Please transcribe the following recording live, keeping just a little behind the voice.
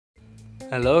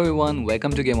Hello everyone,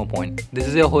 welcome to Gamer Point. This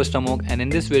is your host Amok, and in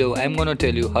this video I'm gonna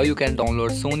tell you how you can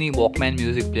download Sony Walkman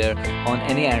music player on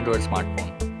any Android smartphone.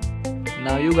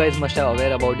 Now you guys must have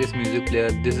aware about this music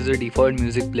player. This is a default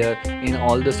music player in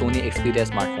all the Sony Xperia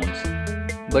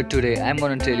smartphones. But today I'm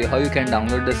gonna tell you how you can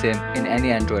download the same in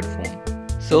any Android phone.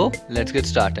 So let's get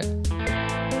started.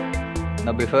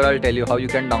 Now before I'll tell you how you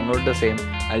can download the same,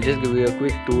 I'll just give you a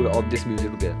quick tour of this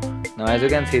music player. Now as you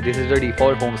can see, this is the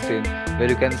default home screen where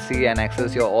you can see and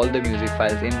access your all the music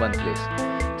files in one place.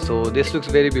 So this looks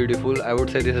very beautiful. I would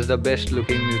say this is the best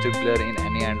looking music player in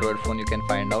any Android phone you can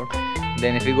find out.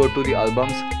 Then if you go to the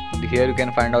albums, here you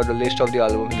can find out the list of the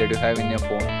albums that you have in your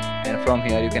phone, and from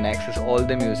here you can access all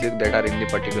the music that are in the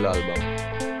particular album.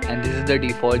 And this is the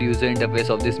default user interface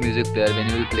of this music player when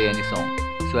you will play any song.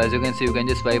 So as you can see, you can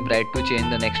just swipe right to change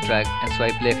the next track and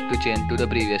swipe left to change to the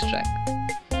previous track.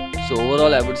 So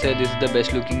overall I would say this is the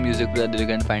best looking music player that you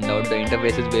can find out. The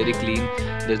interface is very clean,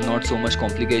 there's not so much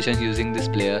complications using this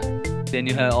player. Then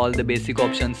you have all the basic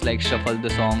options like shuffle the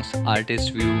songs,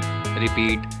 artist view,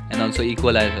 repeat, and also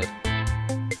equalizer.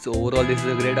 So overall this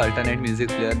is a great alternate music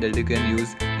player that you can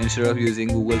use instead of using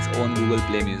Google's own Google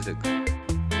Play Music.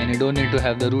 And you don't need to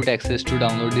have the root access to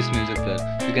download this music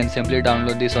player. You can simply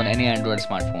download this on any Android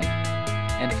smartphone.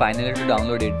 And finally, to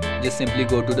download it, just simply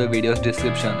go to the video's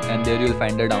description and there you'll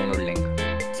find the download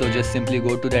link. So just simply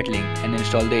go to that link and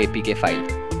install the APK file.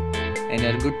 And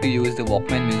you're good to use the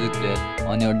Walkman music player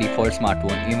on your default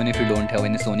smartphone even if you don't have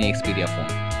any Sony Xperia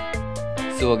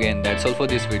phone. So again, that's all for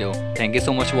this video. Thank you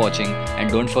so much for watching,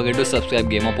 and don't forget to subscribe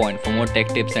Gamer Point for more tech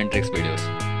tips and tricks videos.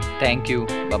 Thank you,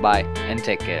 bye bye, and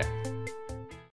take care.